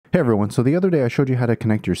Hey everyone, so the other day I showed you how to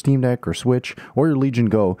connect your Steam Deck or Switch or your Legion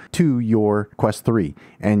Go to your Quest 3,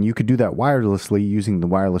 and you could do that wirelessly using the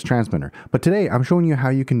wireless transmitter. But today I'm showing you how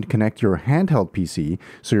you can connect your handheld PC,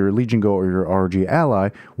 so your Legion Go or your ROG Ally,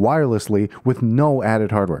 wirelessly with no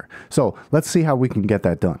added hardware. So let's see how we can get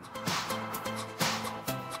that done.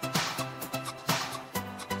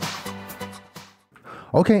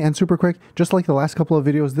 Okay, and super quick, just like the last couple of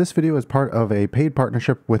videos, this video is part of a paid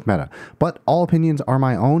partnership with Meta. But all opinions are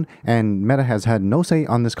my own, and Meta has had no say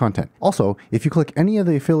on this content. Also, if you click any of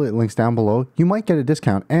the affiliate links down below, you might get a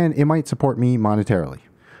discount, and it might support me monetarily.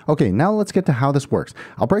 Okay, now let's get to how this works.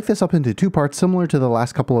 I'll break this up into two parts similar to the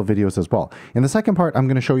last couple of videos as well. In the second part, I'm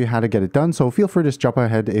going to show you how to get it done, so feel free to jump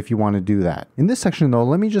ahead if you want to do that. In this section though,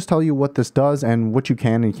 let me just tell you what this does and what you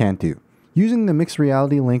can and can't do. Using the mixed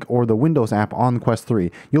reality link or the Windows app on Quest 3,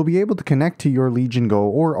 you'll be able to connect to your Legion Go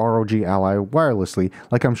or ROG Ally wirelessly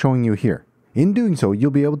like I'm showing you here. In doing so,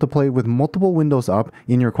 you'll be able to play with multiple windows up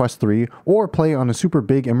in your Quest 3 or play on a super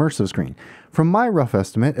big immersive screen. From my rough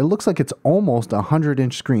estimate, it looks like it's almost a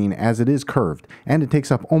 100-inch screen as it is curved, and it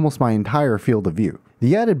takes up almost my entire field of view.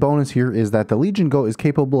 The added bonus here is that the Legion Go is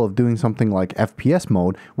capable of doing something like FPS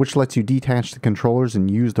mode, which lets you detach the controllers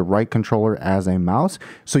and use the right controller as a mouse,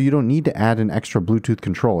 so you don't need to add an extra Bluetooth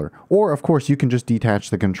controller. Or, of course, you can just detach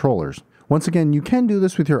the controllers. Once again, you can do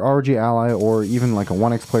this with your ROG Ally or even like a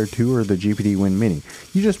 1X Player 2 or the GPD Win Mini.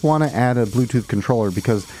 You just want to add a Bluetooth controller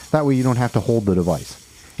because that way you don't have to hold the device.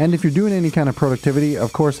 And if you're doing any kind of productivity,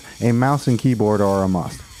 of course, a mouse and keyboard are a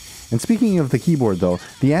must. And speaking of the keyboard though,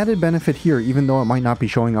 the added benefit here, even though it might not be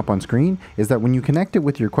showing up on screen, is that when you connect it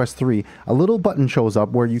with your Quest 3, a little button shows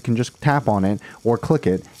up where you can just tap on it or click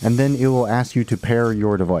it, and then it will ask you to pair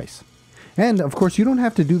your device. And of course, you don't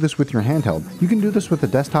have to do this with your handheld. You can do this with a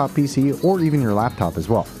desktop PC or even your laptop as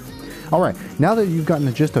well. Alright, now that you've gotten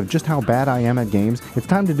the gist of just how bad I am at games, it's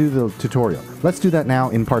time to do the tutorial. Let's do that now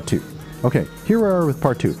in part 2. Okay, here we are with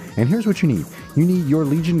part 2, and here's what you need. You need your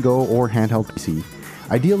Legion Go or handheld PC.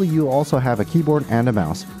 Ideally, you'll also have a keyboard and a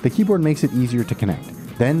mouse. The keyboard makes it easier to connect.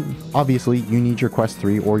 Then, obviously, you need your Quest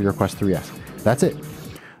 3 or your Quest 3S. That's it.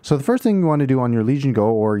 So the first thing you want to do on your Legion Go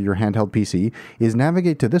or your handheld PC is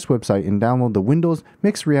navigate to this website and download the Windows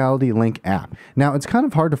Mixed Reality Link app. Now, it's kind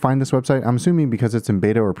of hard to find this website, I'm assuming because it's in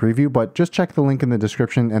beta or preview, but just check the link in the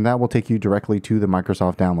description and that will take you directly to the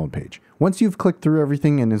Microsoft download page. Once you've clicked through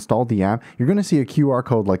everything and installed the app, you're going to see a QR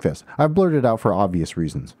code like this. I've blurred it out for obvious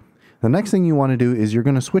reasons. The next thing you want to do is you're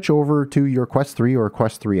going to switch over to your Quest 3 or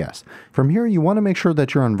Quest 3S. From here, you want to make sure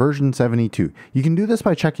that you're on version 72. You can do this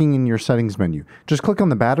by checking in your settings menu. Just click on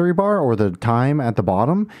the battery bar or the time at the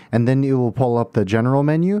bottom, and then it will pull up the general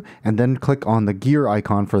menu, and then click on the gear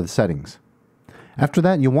icon for the settings. After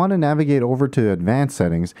that, you'll want to navigate over to advanced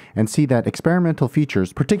settings and see that experimental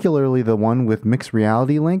features, particularly the one with mixed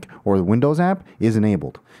reality link or the Windows app, is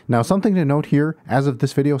enabled. Now, something to note here, as of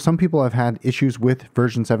this video, some people have had issues with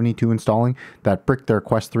version 72 installing that bricked their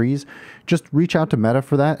Quest 3s. Just reach out to Meta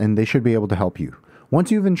for that and they should be able to help you.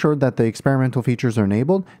 Once you've ensured that the experimental features are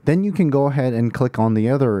enabled, then you can go ahead and click on the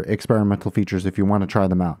other experimental features if you want to try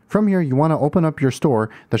them out. From here, you want to open up your store,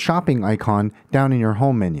 the shopping icon down in your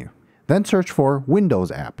home menu. Then search for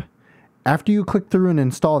Windows app. After you click through and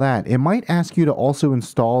install that, it might ask you to also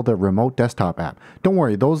install the remote desktop app. Don't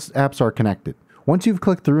worry, those apps are connected. Once you've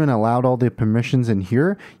clicked through and allowed all the permissions in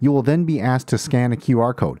here, you will then be asked to scan a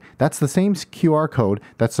QR code. That's the same QR code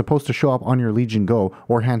that's supposed to show up on your Legion Go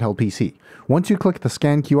or handheld PC. Once you click the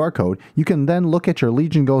scan QR code, you can then look at your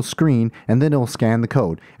Legion Go screen and then it will scan the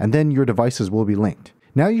code, and then your devices will be linked.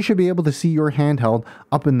 Now you should be able to see your handheld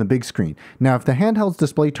up in the big screen. Now if the handheld's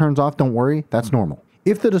display turns off, don't worry, that's normal.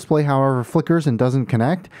 If the display, however, flickers and doesn't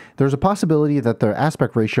connect, there's a possibility that the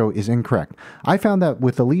aspect ratio is incorrect. I found that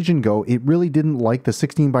with the Legion Go, it really didn't like the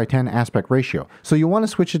 16:10 aspect ratio, so you'll want to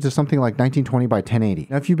switch it to something like 1920:1080.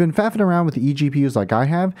 Now, if you've been faffing around with the eGPUs like I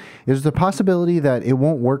have, there's the possibility that it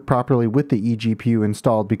won't work properly with the eGPU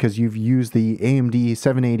installed because you've used the AMD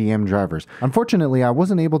 780M drivers. Unfortunately, I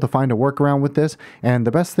wasn't able to find a workaround with this, and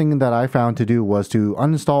the best thing that I found to do was to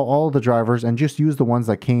uninstall all the drivers and just use the ones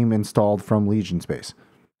that came installed from Legion Space.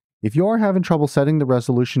 If you are having trouble setting the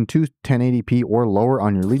resolution to 1080p or lower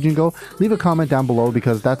on your Legion Go, leave a comment down below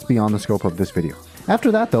because that's beyond the scope of this video.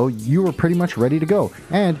 After that though, you are pretty much ready to go,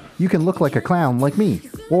 and you can look like a clown like me,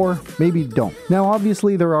 or maybe don't. Now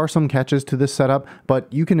obviously there are some catches to this setup, but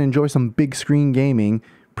you can enjoy some big screen gaming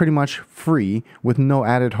pretty much free with no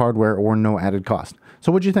added hardware or no added cost.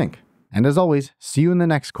 So what'd you think? And as always, see you in the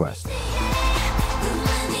next quest.